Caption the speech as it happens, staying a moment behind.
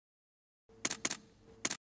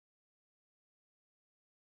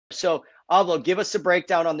So, Oblow, give us a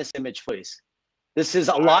breakdown on this image, please. This is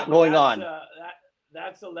a All lot right, well, going on.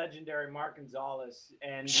 That's the legendary Mark Gonzalez,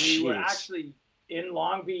 and we Jeez. were actually in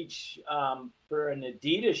Long Beach for an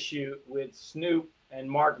Adidas shoot with Snoop and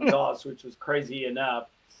Mark Gonzalez, which was crazy enough.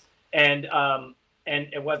 And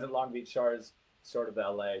it wasn't Long Beach, Shores, sort of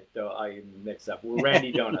LA, though I mix up. We're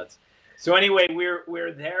Randy Donuts. So anyway,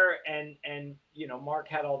 we're there, and you know, Mark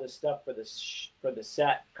had all this stuff for the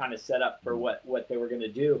set, kind of set up for what they were gonna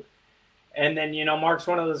do. And then, you know, Mark's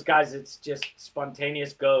one of those guys that's just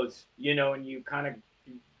spontaneous goes, you know, and you kind of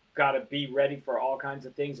got to be ready for all kinds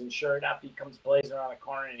of things. And sure enough, he comes blazing around the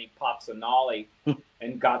corner and he pops a nollie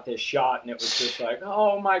and got this shot. And it was just like,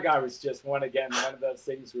 oh my God, it was just one of those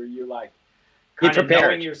things where you like kind of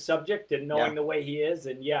knowing your subject and knowing the way he is.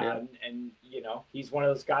 And and you know, he's one of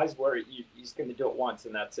those guys where he's going to do it once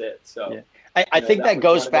and that's it. So I think that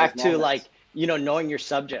goes back to like, you know, knowing your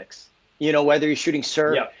subjects, you know, whether you're shooting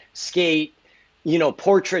surf, skate, you know,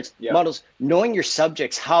 portraits, models, knowing your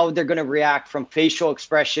subjects, how they're going to react from facial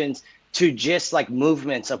expressions to just like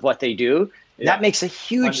movements of what they do. That makes a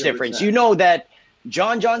huge 100%. Difference. You know that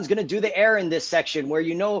John's going to do the air in this section where,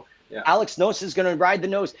 you know, Alex Nose is going to ride the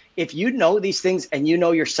nose. If you know these things and you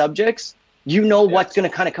know your subjects, you know what's going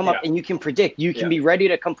to kind of come up and you can predict. You can be ready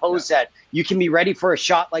to compose that. You can be ready for a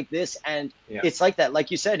shot like this. And it's like that.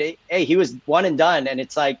 Like you said, hey, he was one and done. And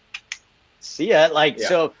it's like, see ya. Like,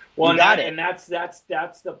 so well, and that's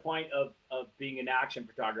the point of being an action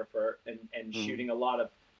photographer and shooting a lot of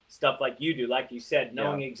stuff like you do. Like you said,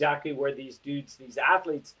 knowing exactly where these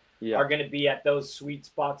athletes are going to be at those sweet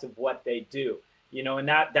spots of what they do. You know, and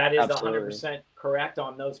that is 100% correct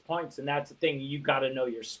on those points. And that's the thing. You got to know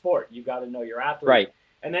your sport. You got to know your athlete. Right.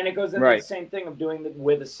 And then it goes into the same thing of doing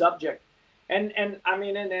with a subject. And I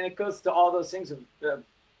mean, and it goes to all those things of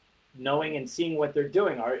knowing and seeing what they're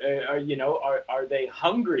doing. Are you know, are they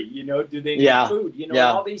hungry? You know, do they need food? You know,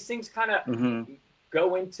 all these things kind of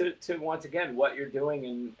go into once again what you're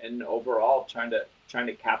doing and overall trying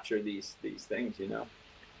to capture these things. You know.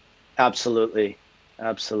 Absolutely.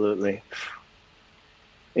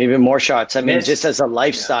 Even more shots. I mean, just as a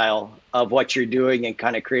lifestyle of what you're doing and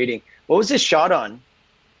kind of creating. What was this shot on?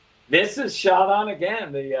 This is shot on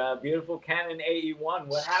again, the beautiful Canon AE1.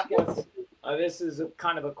 What happened was, this is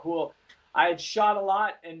kind of a cool, I had shot a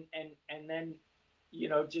lot and then, you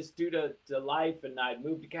know, just due to life, and I'd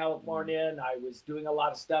moved to California and I was doing a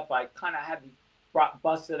lot of stuff. I kind of hadn't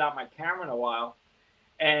busted out my camera in a while,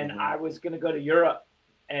 and I was going to go to Europe.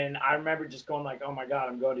 And I remember just going like, oh my God,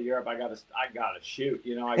 I'm going to Europe. I gotta shoot,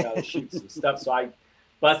 you know, I gotta shoot some stuff. So I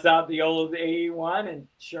bust out the old AE1, and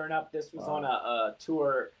sure enough, this was on a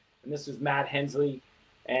tour, and this was Matt Hensley,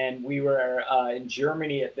 and we were in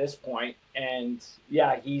Germany at this point. And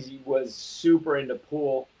yeah, he was super into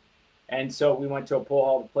pool, and so we went to a pool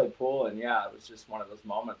hall to play pool, and yeah, it was just one of those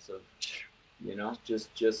moments of, you know,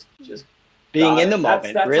 just being in the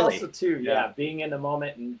moment. That's really also too, being in the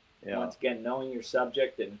moment and. Once again, knowing your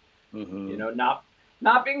subject and you know,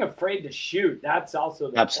 not being afraid to shoot. That's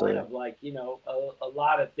also the point of, like, you know, a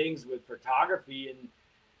lot of things with photography, and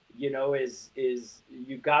you know, is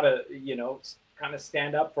you gotta, you know, kind of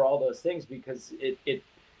stand up for all those things, because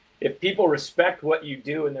if people respect what you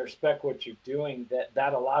do and they respect what you're doing,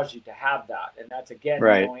 that allows you to have that. And that's again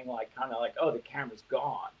knowing, like, kind of like, oh, the camera's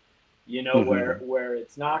gone. You know, where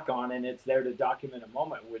it's not gone and it's there to document a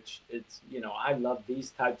moment, which it's, you know, I love these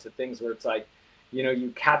types of things where it's like, you know, you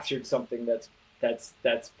captured something that's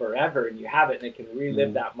forever, and you have it, and it can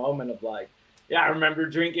relive that moment of like, yeah, I remember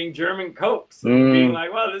drinking German Cokes and being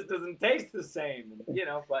like, well, this doesn't taste the same, you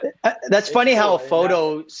know. But that's funny how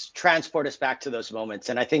photos transport us back to those moments.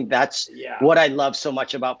 And I think that's what I love so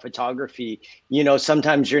much about photography. You know,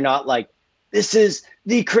 sometimes you're not like, this is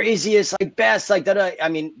the craziest, like, best, like that. I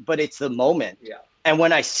mean, but it's the moment. And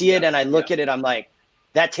when I see it and I look at it, I'm like,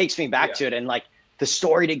 that takes me back to it. And like the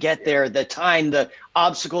story to get there, the time, the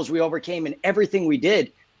obstacles we overcame, and everything we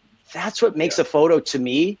did. That's what makes a photo to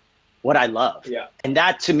me what I love. And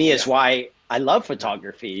that to me is why I love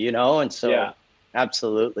photography, you know? And so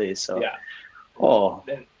absolutely. So,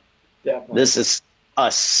 definitely. This is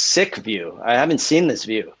a sick view. I haven't seen this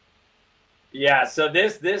view. Yeah, so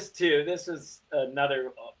this too, this is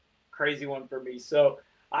another crazy one for me. So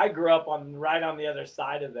I grew up right on the other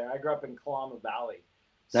side of there. I grew up in Kalama Valley.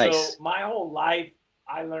 Nice. So my whole life,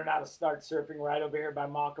 I learned how to start surfing right over here by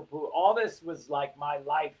Makapu. All this was like my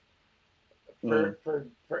life for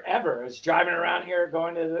forever. I was driving around here,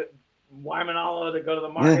 going to the Waimanalo to go to the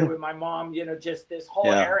market with my mom, you know, just this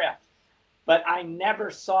whole area. But I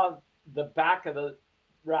never saw the back of the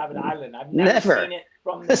Rabbit Island. I've never seen it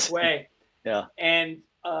from this way. And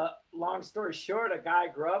long story short, a guy I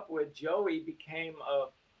grew up with, Joey, became a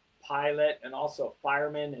pilot and also a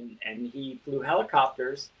fireman, and he flew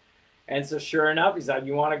helicopters. And so sure enough, he's like,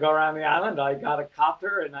 you want to go around the island? I got a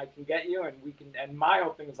copter and I can get you, and we can. And my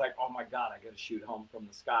whole thing was like, oh my God, I got to shoot home from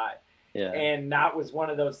the sky. Yeah. And that was one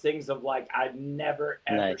of those things of like, I'd never,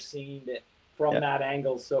 ever seen it from that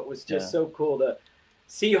angle. So it was just so cool to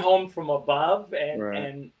see home from above,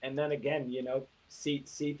 and then again, you know, see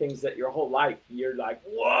things that your whole life, you're like,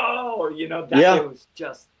 whoa, you know, that it was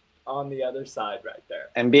just on the other side right there.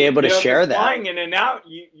 And be able to share that. Flying in and out,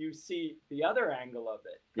 you see the other angle of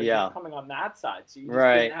it. Yeah. You're coming on that side. So you just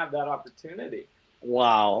didn't have that opportunity.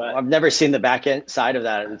 Wow. But I've never seen the back end side of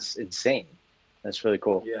that. It's insane. That's really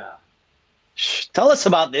cool. Yeah. Tell us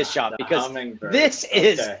about this shot, because this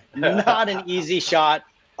is not an easy shot.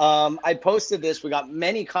 I posted this. We got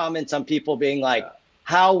many comments on people being like,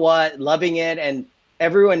 how, what, loving it. And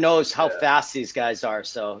everyone knows how fast these guys are.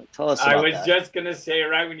 So tell us about that. I was just going to say,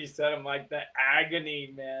 right when you said, I'm like, the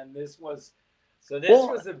agony, man. This was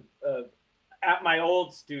at my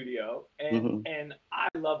old studio, and I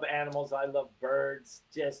love animals. I love birds,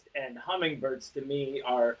 and hummingbirds to me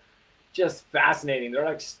are just fascinating. They're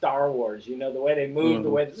like Star Wars, you know, the way they move, the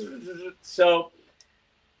way. So,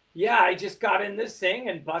 yeah, I just got in this thing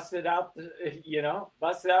and busted out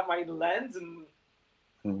my lens, and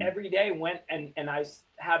every day went and I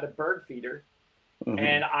had a bird feeder,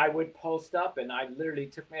 and I would post up, and I literally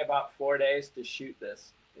took me about 4 days to shoot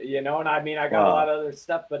this, you know. And I mean, I got a lot of other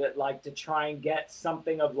stuff, but it like to try and get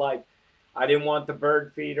something of like, I didn't want the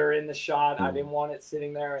bird feeder in the shot. I didn't want it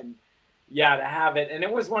sitting there, and to have it. And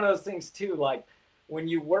it was one of those things too, like when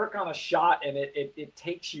you work on a shot and it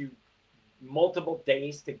takes you multiple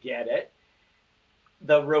days to get it,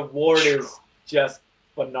 the reward is just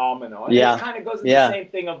phenomenal. And it kind of goes in the same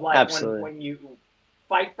thing of like when you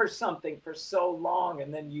fight for something for so long,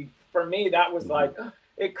 and then for me, that was like,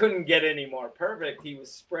 it couldn't get any more perfect. He was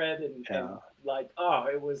spread and like,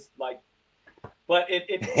 it was like, but it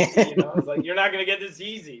you know, it's like, you're not going to get this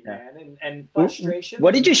easy, man. And frustration.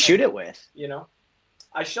 What did you shoot it with? You know,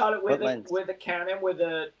 I shot it with a Canon with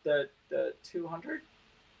the 200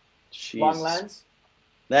 long lens.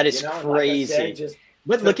 That is crazy. Like said,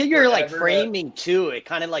 but look at your like framing too. It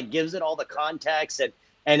kind of like gives it all the context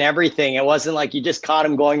and everything. It wasn't like you just caught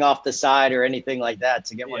him going off the side or anything like that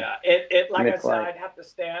to get one. Yeah, it like I said, I'd have to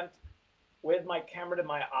stand with my camera to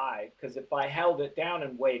my eye, because if I held it down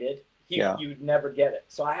and waited, you'd never get it.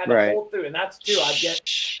 So I had to hold through, and that's too.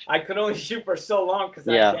 I could only shoot for so long because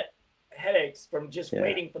I get headaches from just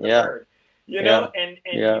waiting for the bird. You know, and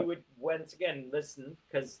you would once again listen,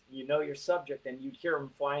 because you know your subject, and you'd hear him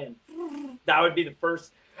flying. That would be the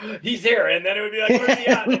first. He's here, and then it would be like, where's he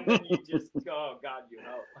at? And then you just, oh God, you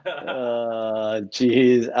know.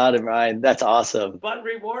 Geez, out of mind. That's awesome. But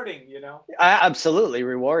rewarding, you know. Absolutely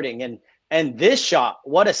rewarding, and this shot,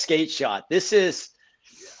 what a skate shot! This is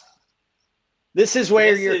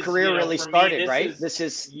where your career really started, right? This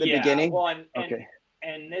is the beginning. Well,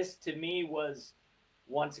 and this to me was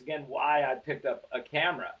once again why I picked up a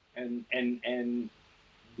camera, and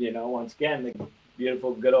you know, once again the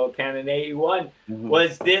beautiful good old Canon 81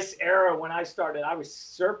 was this era when I started. I was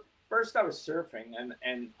surfing,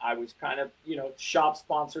 and I was kind of, you know, shop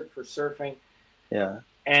sponsored for surfing. Yeah.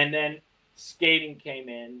 And then skating came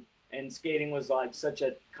in, and skating was like such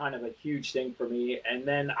a kind of a huge thing for me. And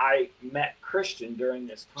then I met Christian during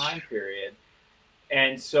this time period.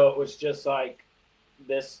 And so it was just like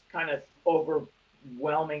this kind of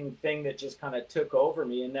overwhelming thing that just kind of took over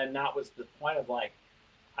me. And then that was the point of like,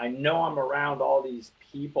 I know I'm around all these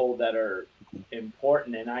people that are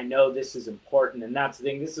important, and I know this is important. And that's the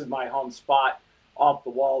thing. This is my home spot off the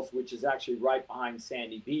walls, which is actually right behind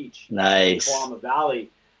Sandy Beach. Nice. In Kalama Valley.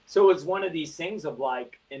 So it's one of these things of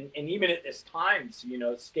like, and even at this time, so, you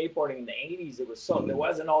know, skateboarding in the 80s, it was so, there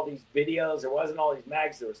wasn't all these videos, there wasn't all these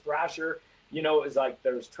mags, there was Thrasher, you know, it was like,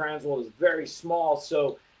 there was Transworld, it was very small.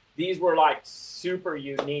 So these were like super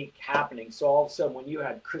unique happenings. So all of a sudden when you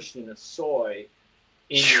had Christian Asoy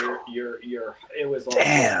in your it was like,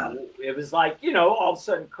 it was like, you know, all of a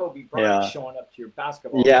sudden Kobe Bryant showing up to your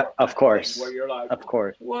basketball. Yeah, of course. Where you're like, of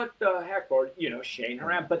course, what the heck? Or, you know, Shane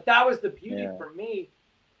Haram. But that was the beauty for me.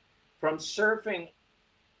 From surfing,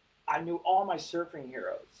 I knew all my surfing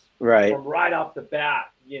heroes. Right. From right off the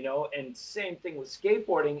bat, you know, and same thing with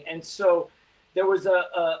skateboarding. And so there was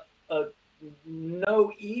a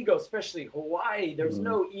no ego, especially Hawaii. There's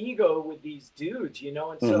no ego with these dudes, you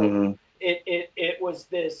know. And so it was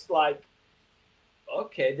this like,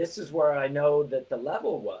 okay, this is where I know that the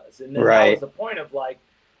level was. And then that was the point of like,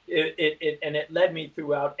 it led me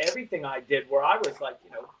throughout everything I did, where I was like, you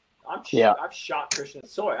know, I've shot Christian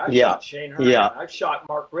Soy. I've shot Shane Herman. I've shot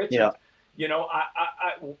Mark Richards. You know,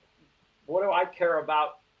 what do I care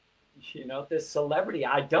about, you know, this celebrity?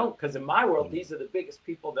 I don't, because in my world, these are the biggest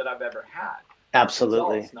people that I've ever had.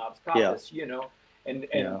 Absolutely. You know, and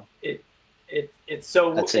it's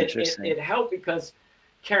so that's interesting. It helped because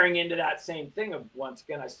carrying into that same thing of, once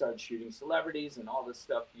again, I started shooting celebrities and all this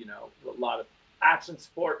stuff, you know, a lot of action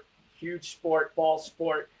sport, huge sport, ball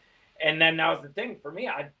sport. And then that was the thing for me.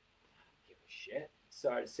 I don't give a shit,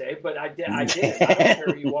 sorry to say, but I did. I don't care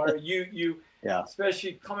who you are. You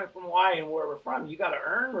especially coming from Hawaii and where we're from, you got to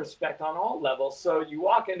earn respect on all levels. So you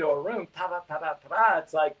walk into a room,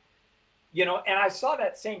 it's like, you know, and I saw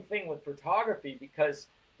that same thing with photography, because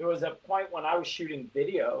there was a point when I was shooting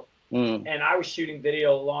video and I was shooting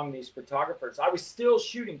video along these photographers. I was still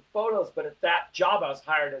shooting photos, but at that job I was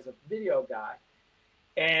hired as a video guy.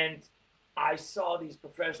 And I saw these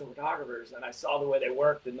professional photographers, and I saw the way they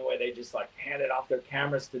worked and the way they just like handed off their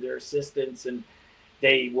cameras to their assistants, and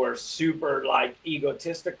they were super like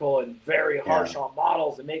egotistical and very harsh on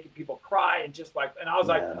models and making people cry, and just like, and I was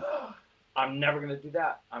like, oh, I'm never going to do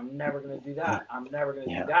that. I'm never going to do that. I'm never going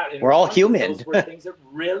to do that. And we're all human. Those were things that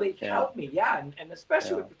really helped me. Yeah. And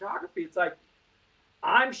especially with photography, it's like,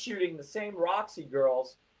 I'm shooting the same Roxy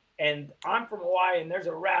girls, and I'm from Hawaii, and there's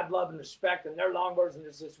a rad love and respect, and they're longboards, and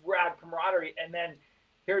there's this rad camaraderie. And then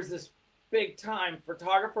here's this big time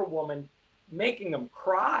photographer woman making them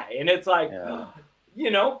cry. And it's like, you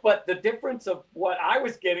know, but the difference of what I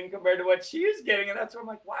was getting compared to what she was getting. And that's where I'm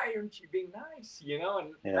like, why aren't you being nice? You know,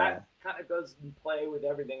 and that kind of goes in play with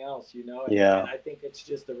everything else, you know? And, and I think it's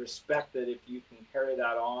just a respect that if you can carry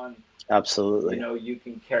that on, absolutely, you know, you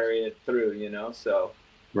can carry it through, you know? So,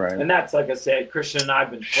 right. And that's, like I said, Christian and I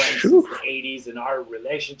have been friends since the 80s, and our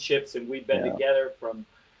relationships, and we've been together from,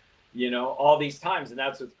 you know, all these times. And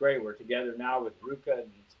that's what's great. We're together now with Ruka, and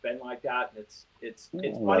it's been like that. And it's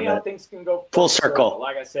funny how things can go full circle.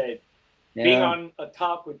 Like I said, being on a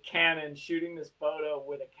top with Canon, shooting this photo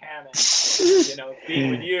with a Canon, you know,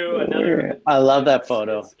 being with you, another. I love that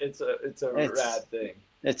photo. It's a rad thing.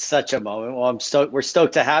 It's such a moment. Well, we're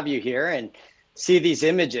stoked to have you here and see these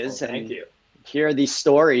images and hear these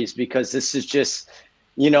stories, because this is just,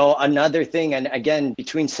 you know, another thing. And again,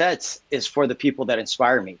 between sets is for the people that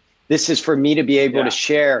inspire me. This is for me to be able to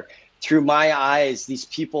share through my eyes these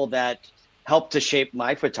people that help to shape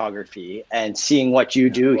my photography, and seeing what you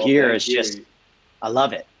do here is just, I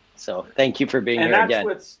love it. So thank you for being here again. And that's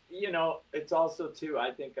what's, you know, it's also too,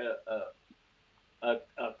 I think a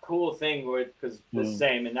cool thing because the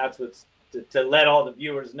same, and that's what's to let all the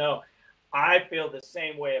viewers know, I feel the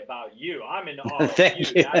same way about you. I'm in awe of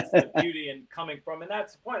you. That's the beauty and coming from, and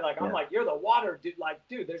that's the point. Like, I'm like, you're the water dude. Like,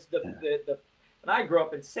 dude, there's the and I grew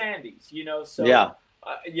up in Sandy's, you know, so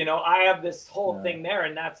you know, I have this whole thing there,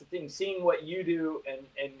 and that's the thing. Seeing what you do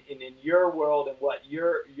and in your world and what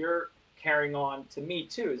you're carrying on to me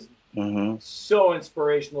too is so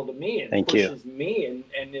inspirational to me, and pushes me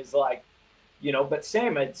and is like, you know, but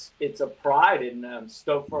Sam, it's a pride, and I'm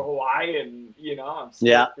stoked for Hawaii, and you know, I'm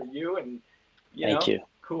stoked for you, and you know,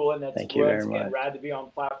 cool, and that's rad to be on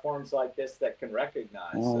platforms like this that can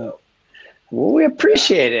recognize. So. Well, we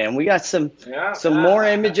appreciate it, and we got some more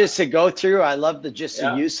images to go through. I love the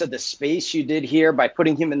use of the space you did here by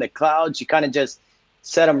putting him in the clouds. You kind of just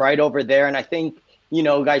set him right over there, and I think, you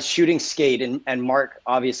know, guys, shooting skate, and Mark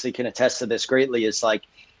obviously can attest to this greatly, is like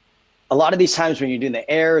a lot of these times when you're doing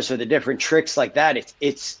the airs or the different tricks like that,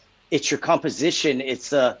 it's your composition, it's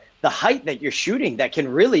the height that you're shooting that can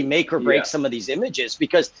really make or break some of these images,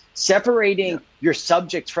 because separating your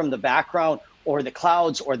subject from the background or the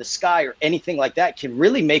clouds or the sky or anything like that can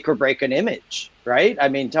really make or break an image, right? I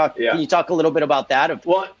mean, can you talk a little bit about that, of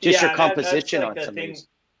just your composition on some of these?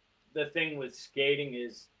 The thing with skating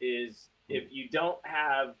is if you don't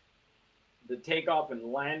have the takeoff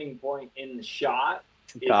and landing point in the shot,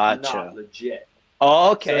 it's not legit.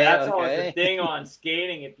 Oh, okay. So that's always the thing on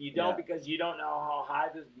skating. If you don't, because you don't know how high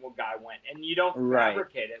this guy went, and you don't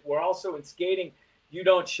fabricate it. We're also in skating, you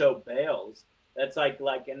don't show bails. That's like,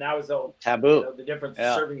 and that was a taboo. You know, the difference in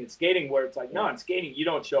surfing and skating, where it's like, no, in skating you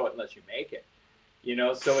don't show it unless you make it. You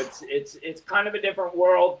know, so it's kind of a different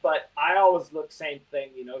world. But I always look same thing.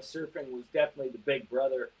 You know, surfing was definitely the big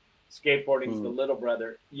brother, skateboarding's the little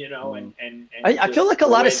brother. You know, and I feel like a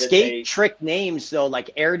lot of skate trick names though, like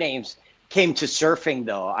air names, came to surfing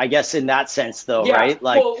though. I guess in that sense though, right?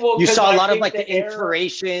 Like you saw a lot of like the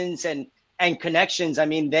inspirations and connections. I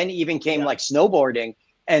mean, then even came like snowboarding.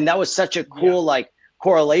 And that was such a cool like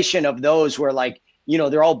correlation of those, where like, you know,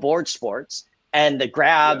 they're all board sports, and the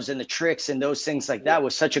grabs and the tricks and those things like that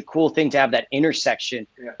was such a cool thing to have that intersection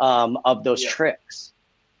of those tricks.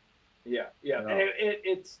 Yeah. And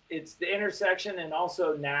it's the intersection, and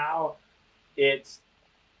also now it's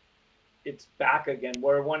back again.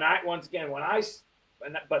 Where but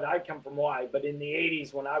I come from Hawaii, but in the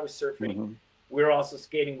 80s when I was surfing, we were also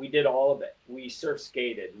skating. We did all of it. We surf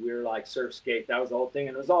skated. We were like surf skate. That was the whole thing.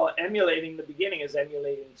 And it was all emulating. The beginning is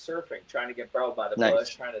emulating surfing, trying to get barreled by the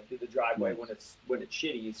bush, trying to do the driveway. When it's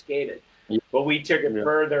shitty, you skated. Yeah. But we took it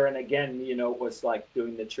further. And again, you know, it was like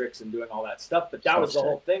doing the tricks and doing all that stuff. But that was the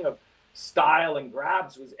whole thing of style and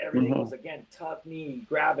grabs. Was everything was, again, tough knee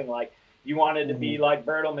grabbing. Like you wanted to be like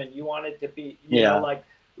Bertelmann. You wanted to be, you know,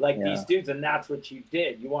 like these dudes, and that's what you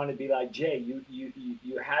did. You wanted to be like Jay. You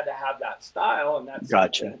had to have that style, and that's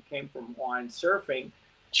something that came from Hawaiian surfing,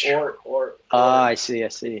 or I see.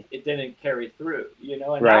 It didn't carry through, you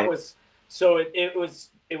know, and that was so. It was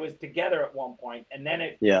together at one point, and then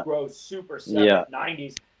it grows super separate.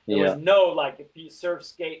 90s. There was no, like, if you surf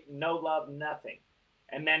skate, no love, nothing,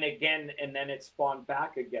 and then it spawned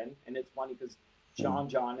back again, and it's funny because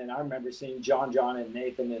John, and I remember seeing John and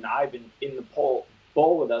Nathan and Ivan in the bowl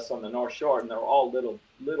with us on the North Shore, and they're all little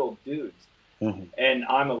dudes. And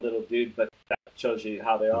I'm a little dude, but that shows you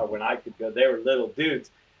how they are. When I could go, they were little dudes.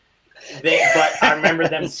 But I remember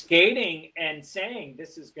them skating and saying,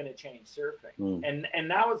 "This is going to change surfing," and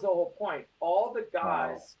that was the whole point. All the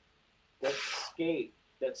guys that skate,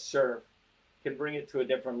 that surf, can bring it to a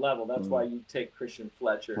different level. That's why you take Christian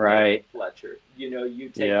Fletcher, you know, you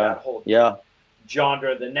take that whole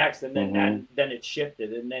genre the next, and then it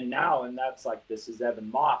shifted, and then now, and that's like, this is Evan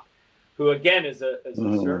Mock, who again is a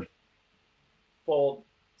surf fold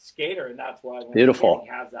skater, and that's why when he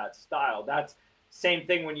has that style. That's same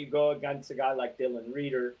thing when you go against a guy like Dylan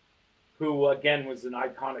Reeder, who again was an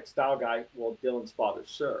iconic style guy. Well, Dylan's father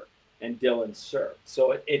surfed, and Dylan surfed,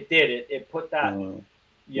 so it put that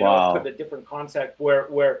you know, put a different concept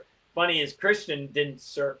where funny is Christian didn't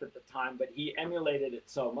surf at the time, but he emulated it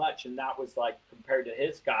so much, and that was like, compared to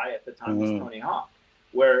his guy at the time was Tony Hawk,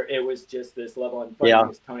 where it was just this level. And funny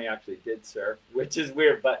because Tony actually did surf, which is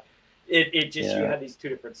weird, but it just you had these two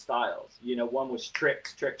different styles. You know, one was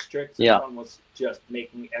tricks, and one was just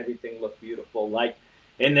making everything look beautiful. Like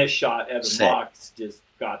in this shot, Evan Mock's just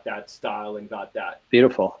got that style and got that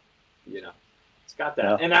beautiful. You know, it's got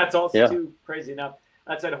that, and that's also too crazy enough.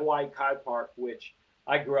 That's at Hawaii Kai Park, which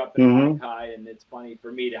I grew up in Hawaii Kai, and it's funny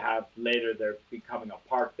for me to have later there becoming a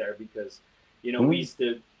park there, because, you know, we used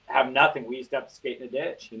to have nothing. We used to have to skate in a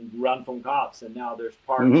ditch and run from cops, and now there's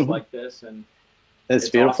parks like this, and it's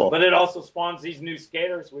beautiful. Awesome. But it also spawns these new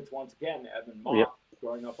skaters, which once again, Evan Mock,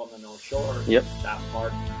 growing up on the North Shore, that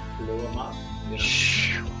park blew him up. You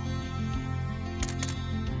know?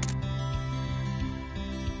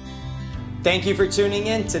 Thank you for tuning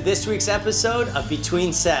in to this week's episode of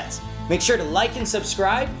Between Sets. Make sure to like and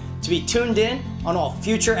subscribe to be tuned in on all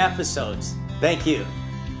future episodes. Thank you.